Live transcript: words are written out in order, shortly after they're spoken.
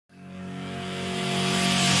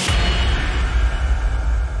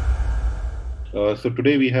So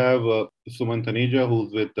today we have Thareja,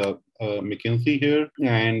 who's with McKinsey here,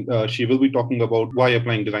 and she will be talking about why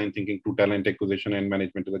applying design thinking to talent acquisition and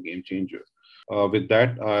management is a game changer. With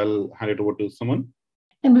that, I'll hand it over to Suman.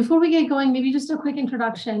 And before we get going, maybe just a quick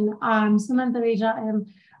introduction. I'm Suman Thareja. I'm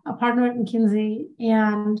a partner at McKinsey,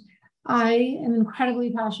 and I am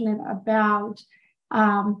incredibly passionate about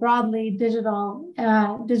broadly digital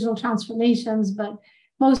transformations, but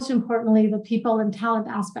most importantly, the people and talent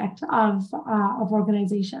aspect of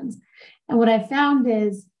organizations. And what I found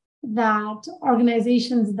is that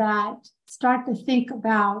organizations that start to think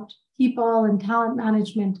about people and talent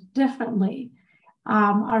management differently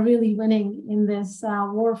are really winning in this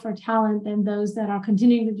war for talent than those that are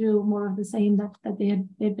continuing to do more of the same that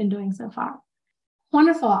they've been doing so far.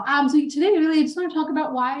 Wonderful. So today, really, I just want to talk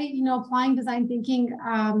about why applying design thinking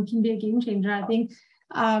can be a game changer. I think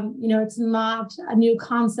it's not a new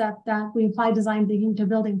concept that we apply design thinking to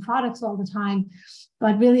building products all the time,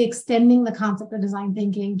 but really extending the concept of design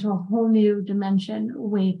thinking to a whole new dimension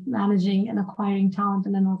with managing and acquiring talent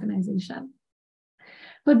in an organization.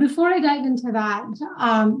 But before I dive into that,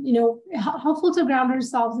 helpful to ground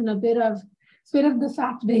ourselves in a bit of the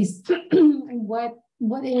fact base and what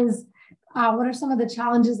are some of the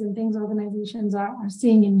challenges and things organizations are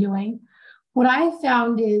seeing and doing. What I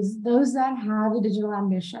found is those that have a digital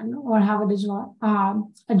ambition or have a digital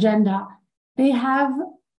agenda, they have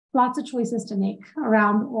lots of choices to make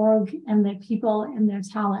around org and their people and their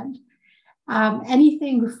talent.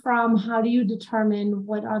 Anything from how do you determine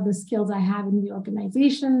what are the skills I have in the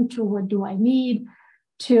organization to what do I need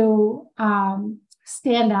to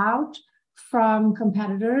stand out from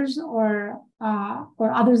competitors or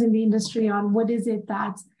others in the industry on what is it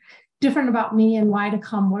that's different about me and why to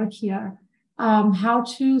come work here. How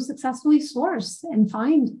to successfully source and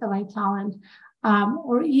find the right talent,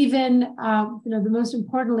 or even, the most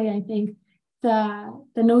importantly, I think, the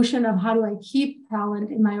notion of how do I keep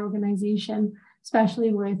talent in my organization,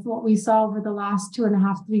 especially with what we saw over the last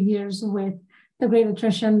 2.5, 3 years with the great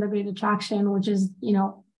attrition, the great attraction, which is,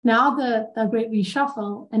 now the great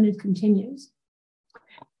reshuffle, and it continues.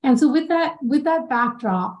 And so with that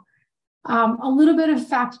backdrop, a little bit of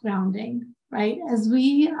fact grounding, right? As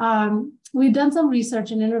we've done some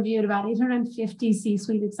research and interviewed about 850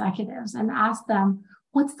 C-suite executives and asked them,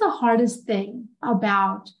 what's the hardest thing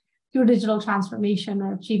about your digital transformation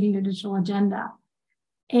or achieving your digital agenda?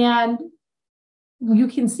 And you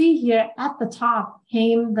can see here at the top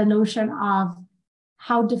came the notion of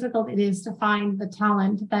how difficult it is to find the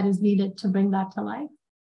talent that is needed to bring that to life.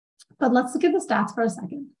 But let's look at the stats for a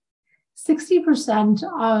second. 60%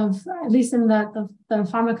 of, at least in the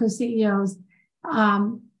pharmaco CEOs,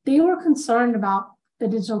 they were concerned about the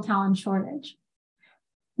digital talent shortage.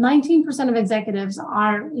 19% of executives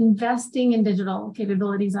are investing in digital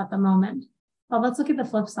capabilities at the moment. But let's look at the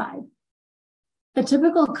flip side. The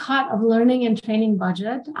typical cut of learning and training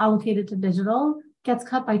budget allocated to digital gets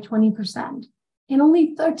cut by 20%. And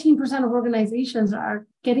only 13% of organizations are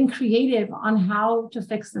getting creative on how to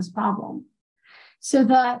fix this problem. So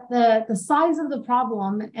the size of the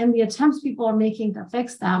problem and the attempts people are making to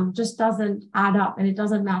fix them just doesn't add up and it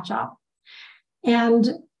doesn't match up. And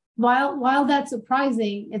while that's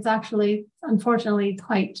surprising, it's actually, unfortunately,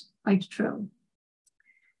 quite true.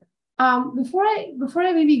 Before I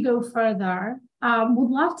maybe go further,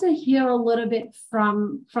 would love to hear a little bit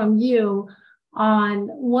from you on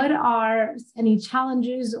what are any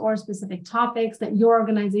challenges or specific topics that your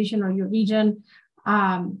organization or your region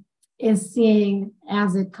is seeing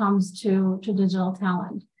as it comes to digital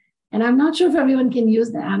talent. And I'm not sure if everyone can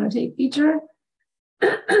use the annotate feature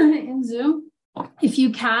in Zoom. If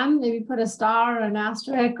you can, maybe put a star or an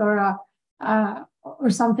asterisk or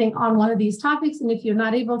something on one of these topics. And if you're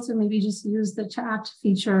not able to, maybe just use the chat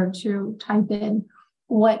feature to type in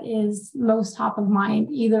what is most top of mind,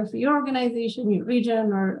 either for your organization, your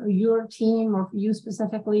region, or your team, or for you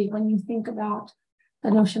specifically when you think about the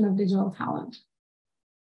notion of digital talent.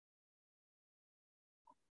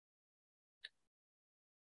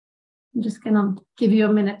 I'm just going to give you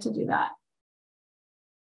a minute to do that.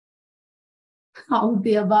 All of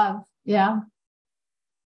the above, yeah.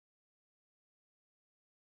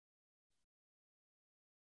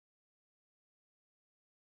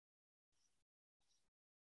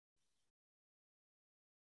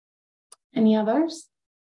 Any others?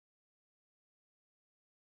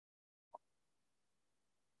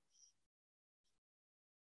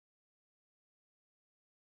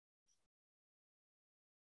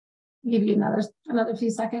 Give you another few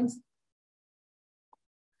seconds.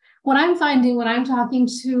 What I'm finding when I'm talking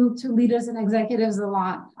to leaders and executives a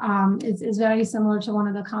lot is very similar to one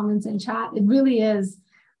of the comments in chat. It really is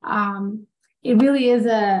it really is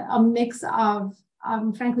a mix of,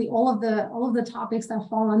 frankly, all of the topics that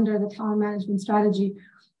fall under the talent management strategy.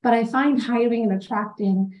 But I find hiring and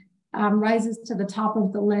attracting rises to the top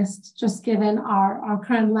of the list, just given our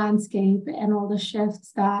current landscape and all the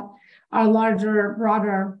shifts that our larger,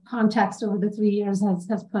 broader context over the 3 years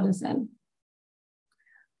has put us in.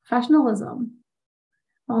 Professionalism.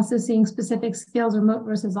 Also seeing specific skills, remote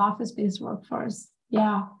versus office-based workforce.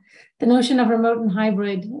 Yeah, the notion of remote and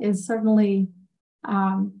hybrid is certainly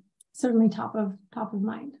top of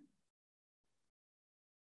mind.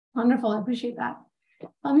 Wonderful, I appreciate that.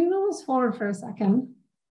 Let me move us forward for a second.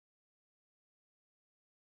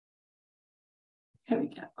 Here we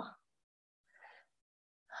go.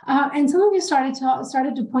 And some of you started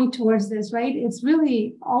to point towards this, right? It's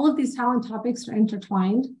really all of these talent topics are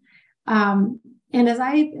intertwined. And as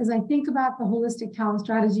I think about the holistic talent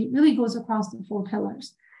strategy, it really goes across the 4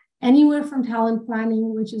 pillars. Anywhere from talent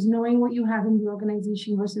planning, which is knowing what you have in the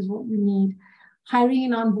organization versus what you need, hiring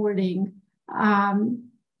and onboarding,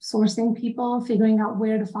 sourcing people, figuring out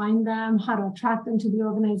where to find them, how to attract them to the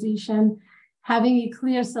organization, having a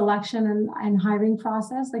clear selection and hiring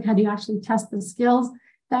process, like how do you actually test the skills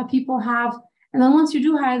that people have? And then once you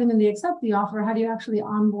do hire them and they accept the offer, how do you actually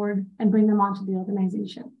onboard and bring them onto the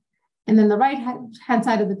organization? And then the right-hand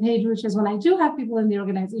side of the page, which is when I do have people in the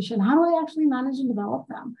organization, how do I actually manage and develop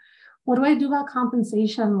them? What do I do about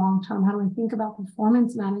compensation long-term? How do I think about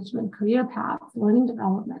performance management, career paths, learning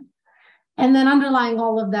development? And then underlying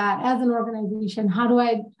all of that, as an organization, how do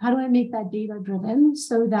I make that data-driven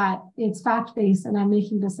so that it's fact-based and I'm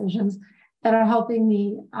making decisions that are helping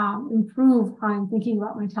me improve how I'm thinking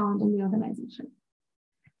about my talent in the organization?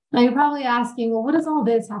 Now, you're probably asking, well, what does all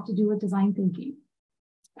this have to do with design thinking?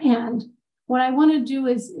 And what I want to do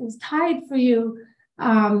is tied for you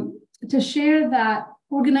to share that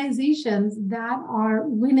organizations that are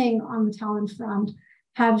winning on the talent front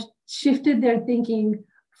have shifted their thinking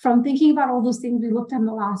from thinking about all those things we looked at on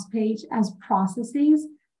the last page as processes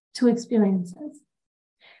to experiences.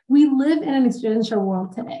 We live in an experiential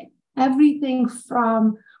world today. Everything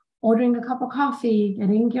from ordering a cup of coffee,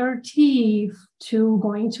 getting your tea, to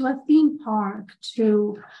going to a theme park,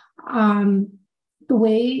 to the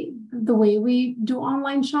way we do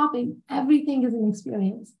online shopping, everything is an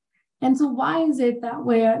experience. And so why is it that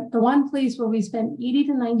we're the one place where we spend 80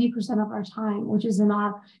 to 90% of our time, which is in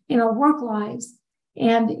our work lives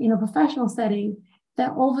and in a professional setting,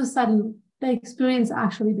 that all of a sudden the experience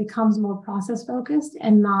actually becomes more process focused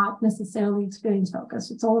and not necessarily experience focused?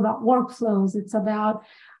 It's all about workflows. It's about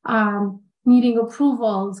needing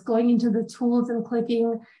approvals, going into the tools and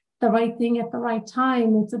clicking the right thing at the right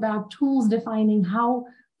time. It's about tools defining how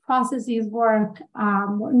processes work.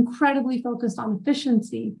 We're incredibly focused on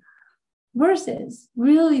efficiency versus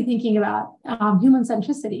really thinking about human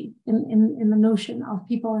centricity in the notion of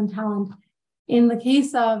people and talent. In the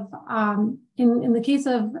case of in the case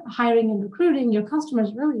of hiring and recruiting, your customer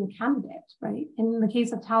is really your candidate, right? In the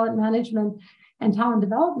case of talent management and talent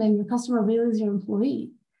development, your customer really is your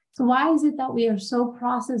employee. So why is it that we are so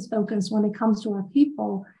process focused when it comes to our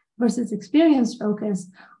people versus experience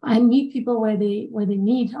focused and meet people where they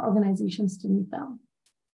need organizations to meet them?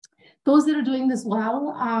 Those that are doing this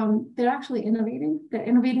well, they're actually innovating. They're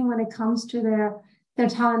innovating when it comes to their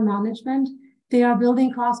talent management. They are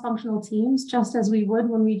building cross-functional teams, just as we would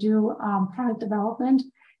when we do product development.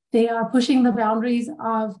 They are pushing the boundaries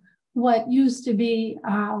of what used to be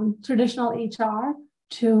traditional HR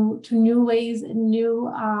to new ways and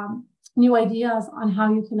new ideas on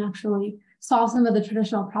how you can actually solve some of the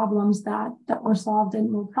traditional problems that were solved in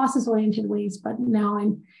more process-oriented ways, but now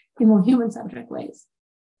in more human-centric ways.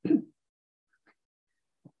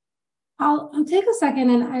 I'll take a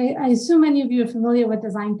second, and I assume many of you are familiar with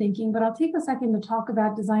design thinking, but I'll take a second to talk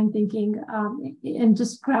about design thinking and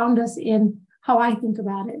just ground us in how I think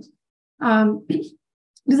about it.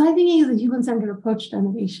 Design thinking is a human-centered approach to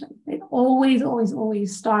innovation. It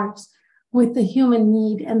always starts with the human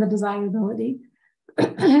need and the desirability.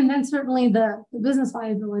 And then certainly the business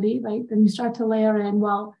viability, right? Then you start to layer in,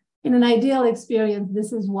 well, in an ideal experience,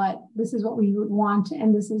 this is what we would want,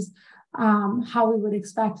 and this is how we would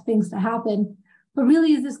expect things to happen. But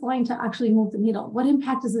really, is this going to actually move the needle? What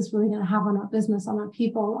impact is this really going to have on our business, on our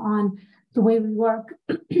people, on the way we work?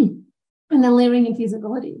 And then layering in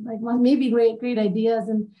feasibility, like maybe great ideas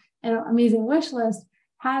and an amazing wish list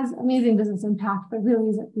has amazing business impact, but really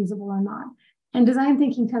is it feasible or not? And design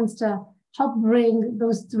thinking tends to help bring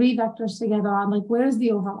those 3 vectors together on, like, where's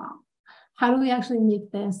the overlap? How do we actually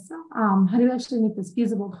make this?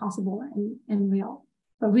 Feasible, possible, and real?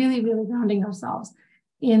 But really grounding ourselves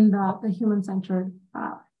in the human-centered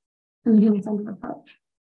approach.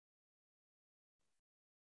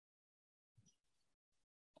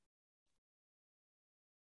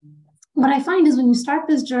 what I find is when you start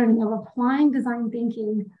this journey of applying design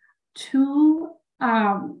thinking to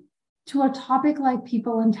a topic like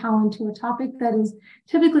people and talent, to a topic that is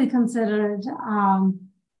typically considered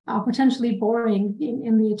potentially boring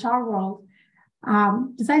in the HR world,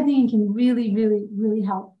 design thinking can really, really, really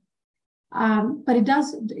help. But it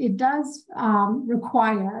does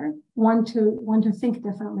require one to think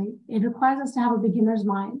differently. It requires us to have a beginner's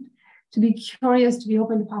mind, to be curious, to be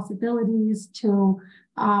open to possibilities, to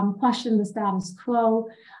question the status quo,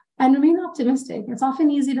 and remain optimistic. It's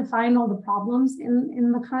often easy to find all the problems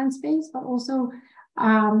in the current space, but also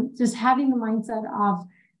just having the mindset of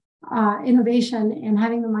innovation and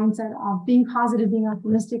having the mindset of being positive, being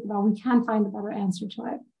optimistic about we can find a better answer to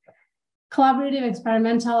it. Collaborative,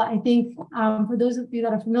 experimental, I think for those of you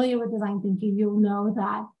that are familiar with design thinking, you'll know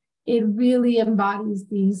that it really embodies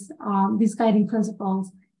these guiding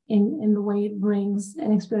principles in the way it brings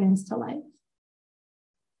an experience to life.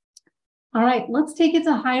 All right, let's take it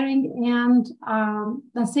to hiring and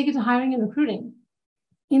recruiting.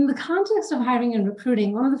 In the context of hiring and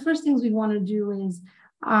recruiting, one of the first things we want to do is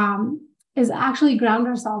actually ground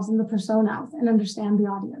ourselves in the personas and understand the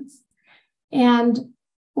audience. And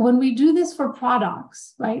when we do this for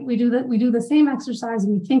products, right, we do the same exercise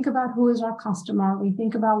and we think about who is our customer, we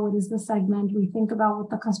think about what is the segment, we think about what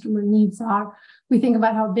the customer needs are, we think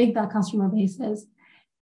about how big that customer base is.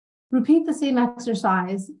 Repeat the same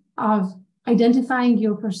exercise of identifying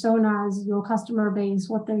your personas, your customer base,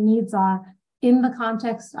 what their needs are in the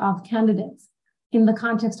context of candidates, in the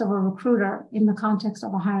context of a recruiter, in the context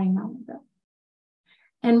of a hiring manager.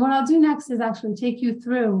 And what I'll do next is actually take you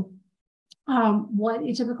through what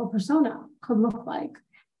a typical persona could look like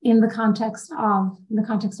in the context of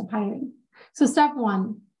hiring. So step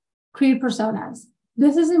one, create personas.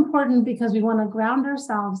 This is important because we want to ground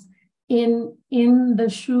ourselves in the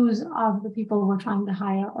shoes of the people we're trying to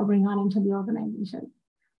hire or bring on into the organization.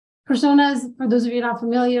 Personas, for those of you not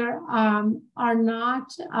familiar, are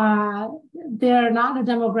not they're not a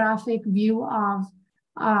demographic view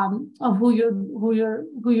of who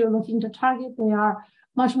you're looking to target. They are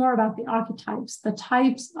much more about the archetypes, the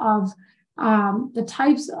types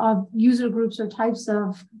of user groups or types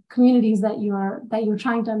of communities that you're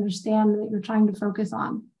trying to understand, that you're trying to focus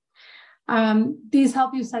on. These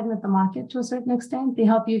help you segment the market to a certain extent. They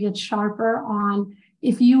help you get sharper on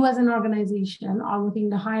if you as an organization are looking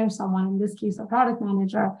to hire someone, in this case, a product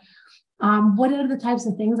manager, what are the types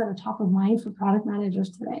of things that are top of mind for product managers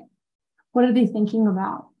today? What are they thinking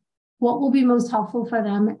about? What will be most helpful for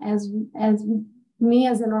them as me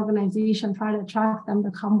as an organization try to attract them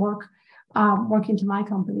to come work into my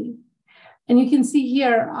company? And you can see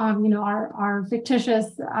here, our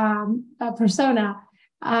fictitious persona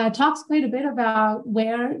talks quite a bit about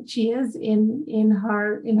where she is in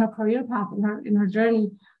her career path, in her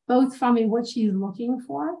journey, both from what she's looking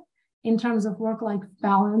for in terms of work-life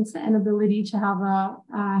balance and ability to have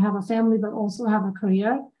a family, but also have a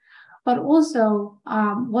career. But also,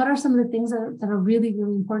 what are some of the things that are really,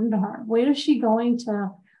 really important to her? Where is she going to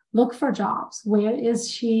look for jobs? Where is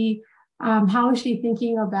she? How is she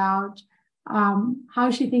thinking about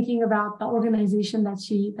the organization that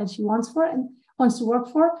she wants to work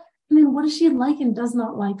for? And then what does she like and does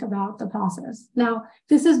not like about the process? Now,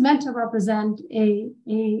 this is meant to represent a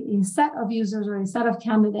set of users or a set of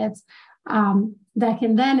candidates that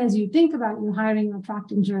can then, as you think about your hiring and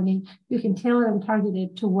attracting journey, you can tailor and target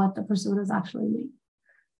it to what the personas actually need.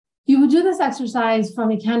 You would do this exercise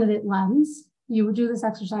from a candidate lens. You would do this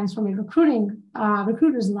exercise from a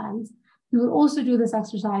recruiter's lens. You would also do this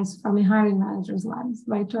exercise from a hiring manager's lens,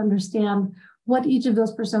 right? To understand what each of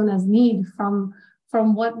those personas need from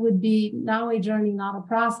what would be now a journey, not a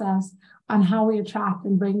process, on how we attract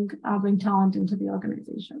and bring talent into the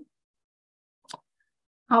organization.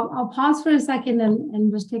 I'll pause for a second and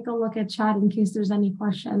just take a look at chat in case there's any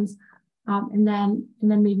questions, and then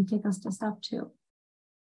maybe take us to step two.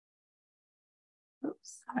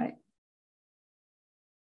 Oops, all right.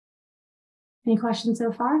 Any questions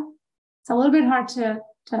so far? It's a little bit hard to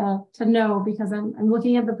know because I'm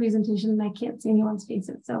looking at the presentation and I can't see anyone's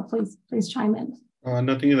faces. So please chime in.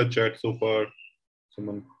 Nothing in the chat so far.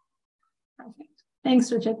 Someone. Perfect. Thanks,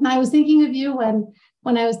 Richard. And I was thinking of you when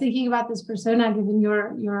I was thinking about this persona, given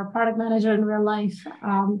you're a product manager in real life,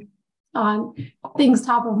 on things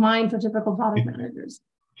top of mind for typical product managers.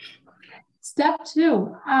 Step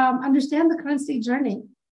two, understand the current state journey.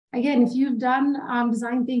 Again, if you've done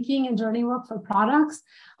design thinking and journey work for products,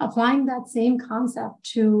 applying that same concept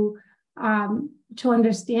to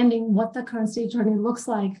understanding what the current state journey looks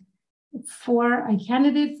like for a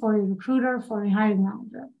candidate, for a recruiter, for a hiring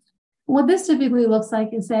manager. What this typically looks like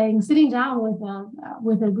is sitting down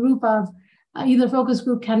with a group of either focus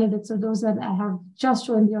group candidates or those that have just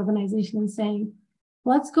joined the organization and saying,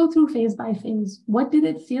 let's go through phase by phase. What did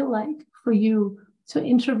it feel like for you to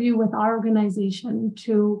interview with our organization,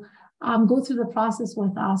 to go through the process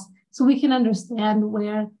with us, so we can understand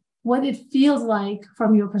what it feels like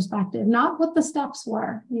from your perspective, not what the steps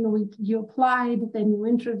were. You applied, then you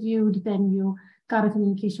interviewed, then you got a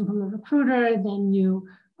communication from the recruiter, then you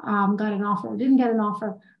got an offer or didn't get an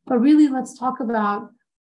offer. But really, let's talk about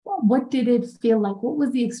what did it feel like? What was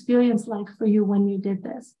the experience like for you when you did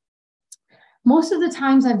this? Most of the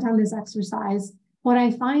times I've done this exercise, what I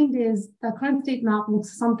find is the current state map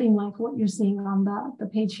looks something like what you're seeing on the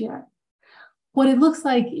page here. What it looks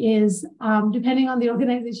like is, depending on the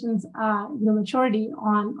organization's maturity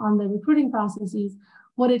on the recruiting processes,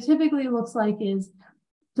 what it typically looks like is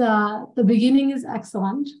the beginning is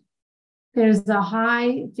excellent. There's a high,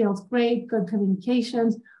 it feels great, good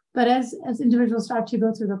communications. But as individuals start to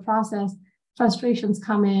go through the process, frustrations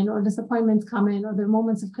come in, or disappointments come in, or there are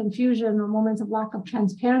moments of confusion or moments of lack of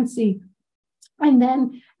transparency. And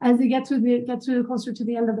then as they get through closer to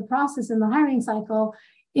the end of the process in the hiring cycle,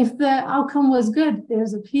 if the outcome was good,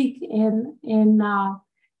 there's a peak in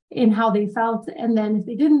how they felt. And then if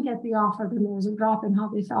they didn't get the offer, then there was a drop in how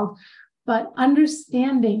they felt. But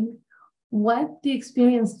understanding what the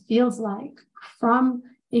experience feels like from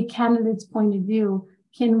a candidate's point of view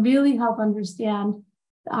can really help understand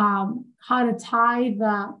how to tie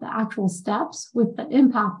the actual steps with the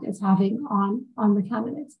impact it's having on the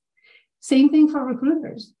candidates. Same thing for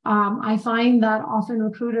recruiters. I find that often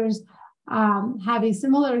recruiters have a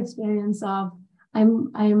similar experience of I'm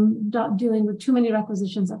dealing with too many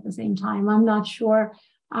requisitions at the same time. I'm not sure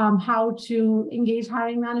how to engage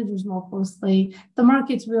hiring managers more closely. The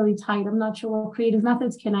market's really tight. I'm not sure what creative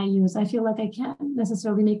methods can I use. I feel like I can't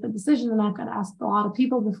necessarily make the decision, and I've got to ask a lot of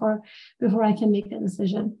people before I can make a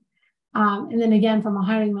decision. And then again, from a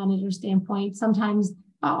hiring manager standpoint, sometimes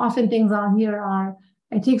often things I'll hear are,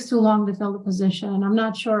 it takes too long to fill the position. I'm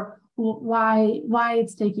not sure why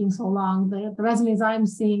it's taking so long. The resumes I'm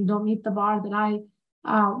seeing don't meet the bar that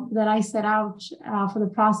I set out for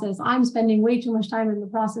the process. I'm spending way too much time in the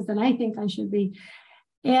process than I think I should be.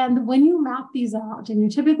 And when you map these out, and you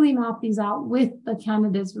typically map these out with the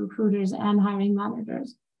candidates, recruiters, and hiring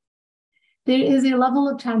managers, there is a level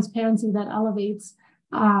of transparency that elevates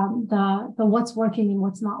the what's working and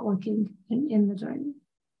what's not working in the journey.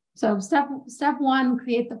 So step one,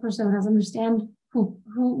 create the personas, understand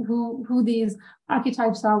who these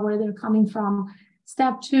archetypes are, where they're coming from.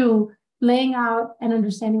 Step two, laying out and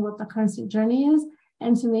understanding what the current state journey is.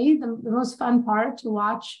 And to me, the most fun part to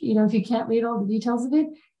watch, if you can't read all the details of it,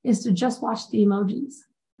 is to just watch the emojis,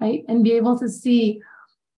 right? And be able to see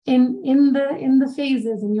in the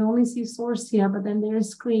phases, and you only see source here, but then there's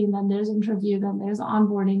screen, then there's interview, then there's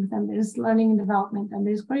onboarding, then there's learning and development, then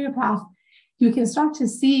there's career path. You can start to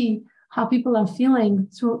see how people are feeling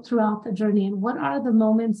throughout the journey, and what are the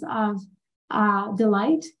moments of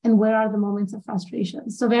delight, and where are the moments of frustration.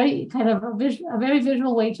 So very kind of a very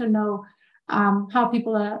visual way to know how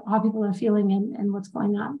people are feeling and what's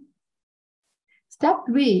going on. Step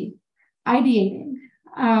three, ideating.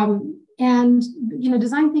 And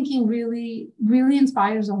design thinking really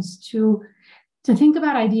inspires us to think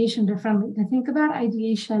about ideation differently, to think about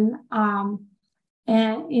ideation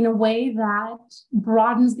and in a way that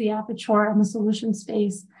broadens the aperture and the solution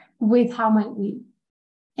space with how might we.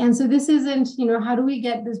 And so this isn't, how do we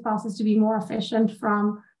get this process to be more efficient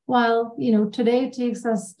from, well, today it takes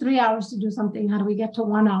us 3 hours to do something. How do we get to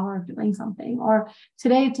 1 hour of doing something? Or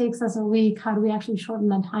today it takes us a week. How do we actually shorten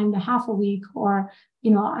that time to half a week or,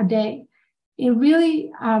 a day? It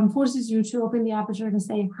really forces you to open the aperture to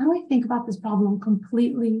say, how do I think about this problem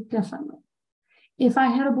completely differently? If I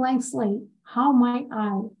had a blank slate, how might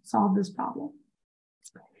I solve this problem?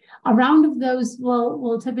 A round of those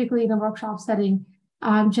will typically in a workshop setting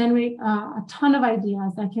generate a ton of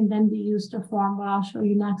ideas that can then be used to form what I'll show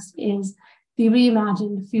you next is the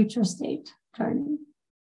reimagined future state journey.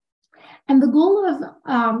 And the goal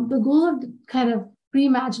of kind of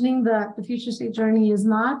reimagining the future state journey is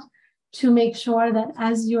not to make sure that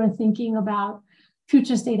as you're thinking about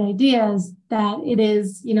future state ideas, that it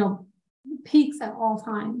is, peaks at all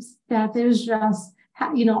times, that there's just,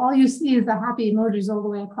 all you see is the happy emojis all the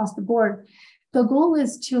way across the board. The goal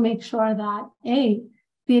is to make sure that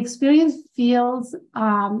the experience feels,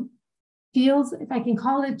 if I can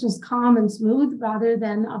call it, just calm and smooth, rather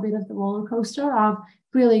than a bit of the roller coaster of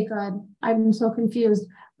really good, I'm so confused,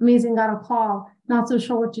 amazing, got a call, not so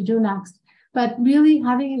sure what to do next. But really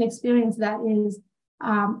having an experience that is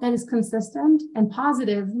that is consistent and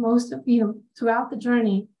positive throughout the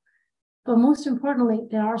journey. But most importantly,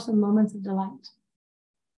 there are some moments of delight.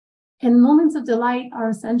 And moments of delight are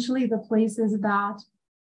essentially the places that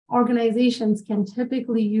organizations can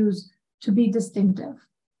typically use to be distinctive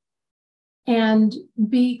and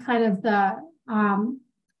be kind of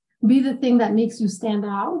be the thing that makes you stand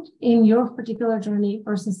out in your particular journey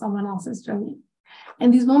versus someone else's journey.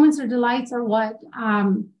 And these moments of delights are what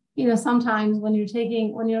sometimes when you're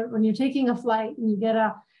taking a flight and you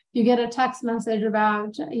get a text message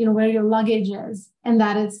about where your luggage is and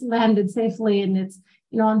that it's landed safely and it's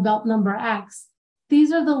on belt number X.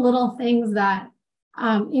 These are the little things that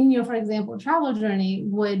in your, for example, travel journey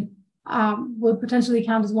would potentially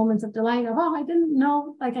count as moments of delight of, oh, I didn't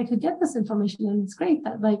know I could get this information, and it's great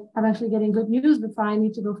that I'm actually getting good news before I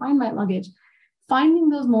need to go find my luggage. Finding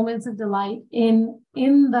those moments of delight in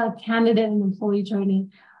the candidate and employee journey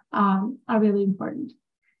are really important.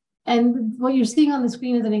 And what you're seeing on the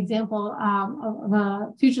screen is an example of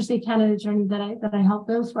a future state candidate journey that I helped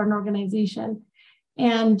build for an organization.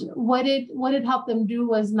 And what it helped them do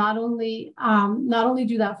was not only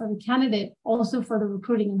do that for the candidate, also for the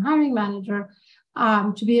recruiting and hiring manager,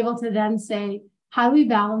 to be able to then say, how do we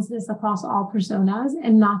balance this across all personas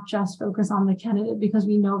and not just focus on the candidate, because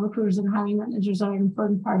we know recruiters and hiring managers are an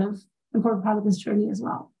important part of this journey as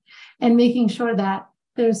well. And making sure that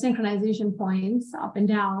there's synchronization points up and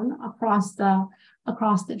down across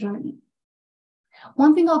the journey.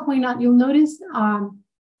 One thing I'll point out, you'll notice,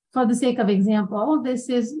 for the sake of example, this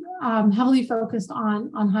is heavily focused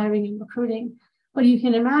on hiring and recruiting. But you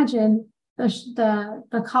can imagine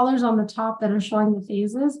the colors on the top that are showing the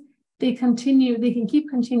phases, they can keep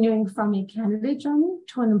continuing from a candidate journey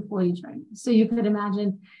to an employee journey. So you could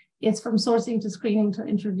imagine it's from sourcing to screening to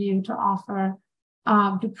interview to offer,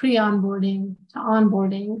 to pre-onboarding to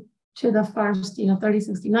onboarding to the first 30,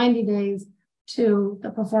 60, 90 days, to the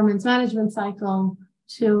performance management cycle,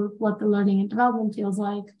 to what the learning and development feels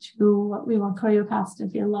like, to what we want career paths to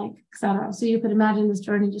feel like, et cetera. So you could imagine this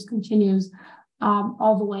journey just continues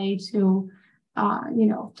all the way to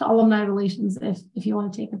alumni relations if you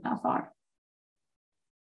want to take it that far.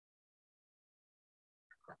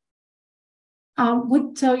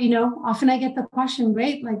 Often I get the question,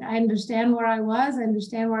 great, I understand where I was, I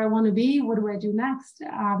understand where I want to be, what do I do next?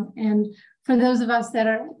 And for those of us that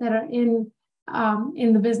are in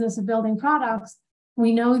the business of building products,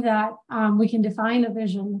 we know that we can define a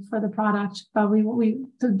vision for the product, but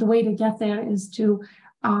the way to get there is to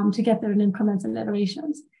get there in increments and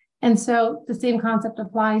iterations. And so the same concept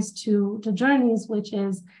applies to journeys, which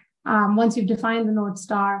is once you've defined the North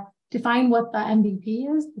Star, define what the MVP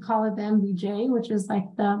is, we call it the MVJ, which is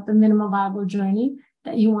the minimum viable journey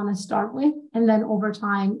that you want to start with, and then over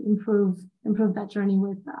time improve that journey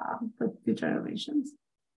with future iterations.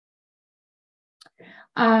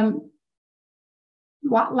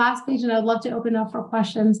 Last page, and I'd love to open up for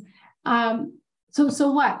questions.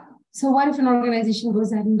 So what? So what if an organization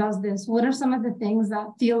goes ahead and does this? What are some of the things that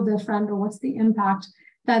feel different, or what's the impact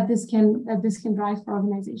that this can drive for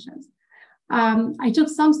organizations? I took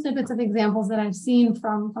some snippets of examples that I've seen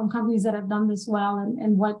from companies that have done this well,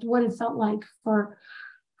 and what it felt like for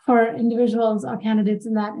individuals or candidates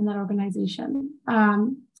in that organization.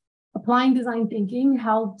 Applying design thinking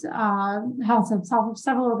helped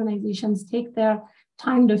several organizations take their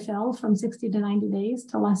time to fill from 60 to 90 days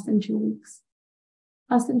to less than 2 weeks.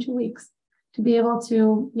 Less than 2 weeks to be able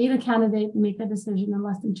to meet a candidate and make a decision in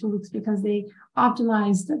less than 2 weeks, because they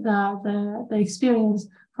optimized the experience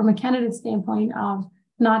from a candidate standpoint of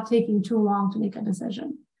not taking too long to make a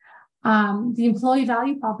decision. The employee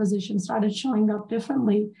value proposition started showing up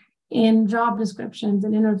differently in job descriptions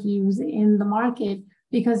and interviews in the market,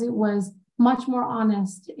 because it was much more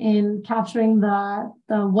honest in capturing the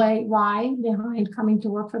why behind coming to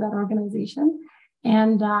work for that organization,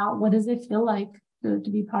 and what does it feel like to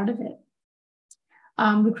be part of it.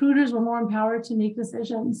 Recruiters were more empowered to make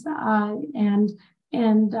decisions and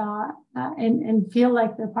feel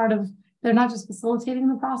like they're not just facilitating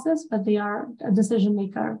the process, but they are a decision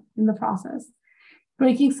maker in the process.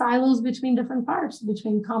 Breaking silos between different parts,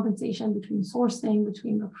 between compensation, between sourcing,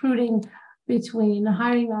 between recruiting, between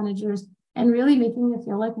hiring managers, and really making it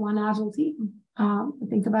feel like one agile team.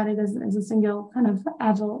 Think about it as a single kind of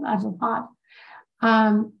agile pod.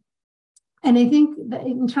 And I think that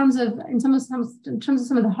in terms of some of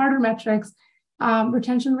the harder metrics,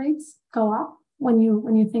 retention rates go up when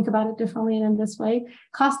you think about it differently and in this way.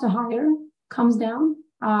 Cost to hire comes down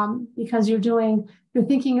because you're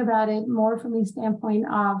thinking about it more from the standpoint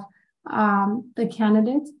of the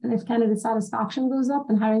candidates. And if candidate satisfaction goes up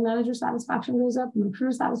and hiring manager satisfaction goes up and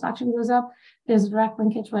recruiter satisfaction goes up, there's a direct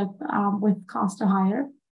linkage with cost to hire.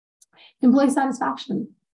 Employee satisfaction.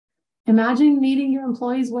 Imagine meeting your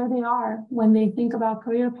employees where they are when they think about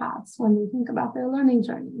career paths, when they think about their learning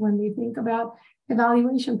journey, when they think about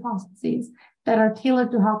evaluation processes that are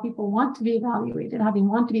tailored to how people want to be evaluated, how they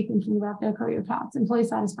want to be thinking about their career paths. Employee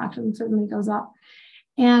satisfaction certainly goes up.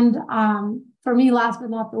 And for me, last but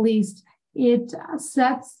not the least, it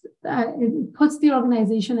puts the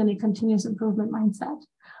organization in a continuous improvement mindset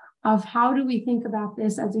of how do we think about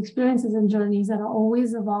this as experiences and journeys that are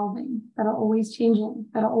always evolving, that are always changing,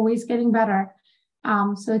 that are always getting better.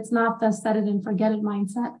 So it's not the set it and forget it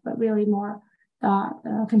mindset, but really more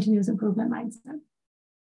the continuous improvement mindset.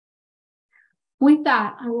 With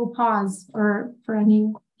that, I will pause for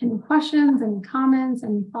any questions, any comments,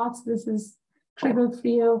 any thoughts this is triggered for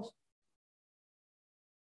you.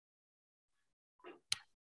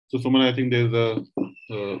 So, Suman, I think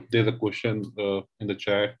there's a question in the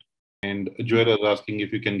chat, and Joel is asking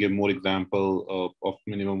if you can give more example of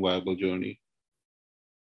minimum viable journey.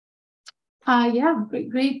 Yeah,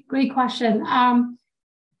 great question.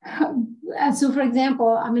 So, for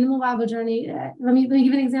example, a minimal viable journey. Let me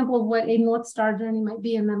give an example of what a North Star journey might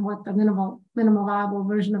be, and then what the minimal viable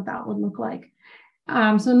version of that would look like.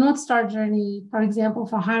 So, North Star journey, for example,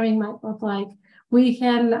 for hiring might look like we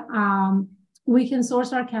can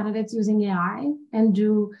source our candidates using AI and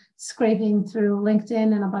do scraping through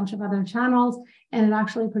LinkedIn and a bunch of other channels, and it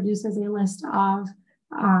actually produces a list of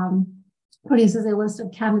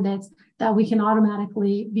candidates that we can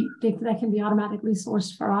automatically that can be automatically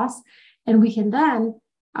sourced for us, and we can then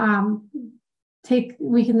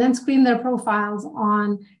screen their profiles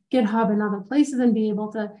on GitHub and other places and be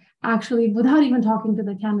able to actually, without even talking to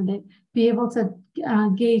the candidate, be able to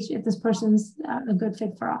gauge if this person's a good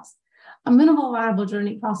fit for us. A minimal viable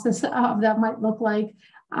journey process of that might look like,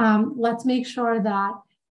 let's make sure that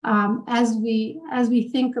as we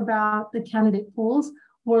think about the candidate pools,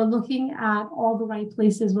 we're looking at all the right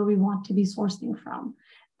places where we want to be sourcing from.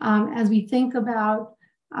 As we think about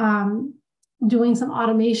doing some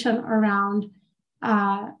automation around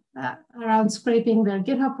scraping their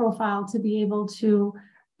GitHub profile to be able to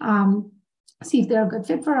see if they're a good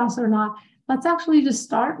fit for us or not, let's actually just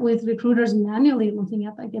start with recruiters manually looking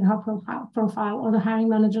at the GitHub profile, or the hiring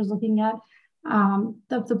managers looking at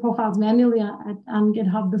the profiles manually on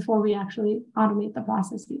GitHub before we actually automate the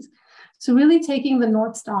processes. So really taking the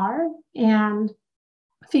North Star and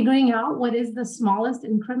figuring out what is the smallest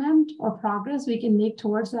increment or progress we can make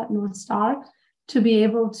towards that North Star to be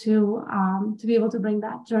able to bring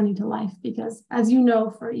that journey to life. Because as you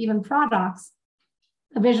know, for even products,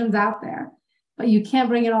 the vision's out there, but you can't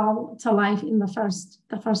bring it all to life in the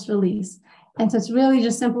first release. And so it's really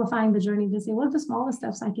just simplifying the journey to say, what are the smallest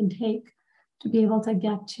steps I can take to be able to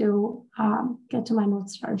get to my North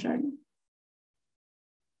Star journey.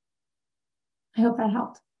 I hope that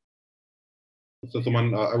helped. So,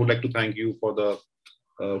 Suman, I would like to thank you for the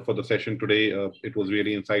session today. It was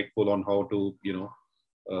really insightful on how to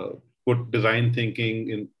put design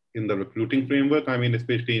thinking in the recruiting framework. I mean,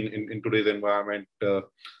 especially in today's environment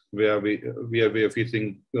where we are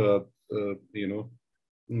facing the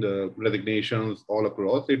resignations all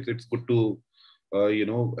across. It's good to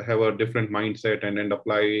have a different mindset and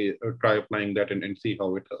try applying that and see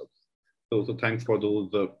how it helps. So thanks for those.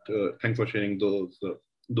 Thanks for sharing those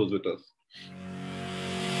with us.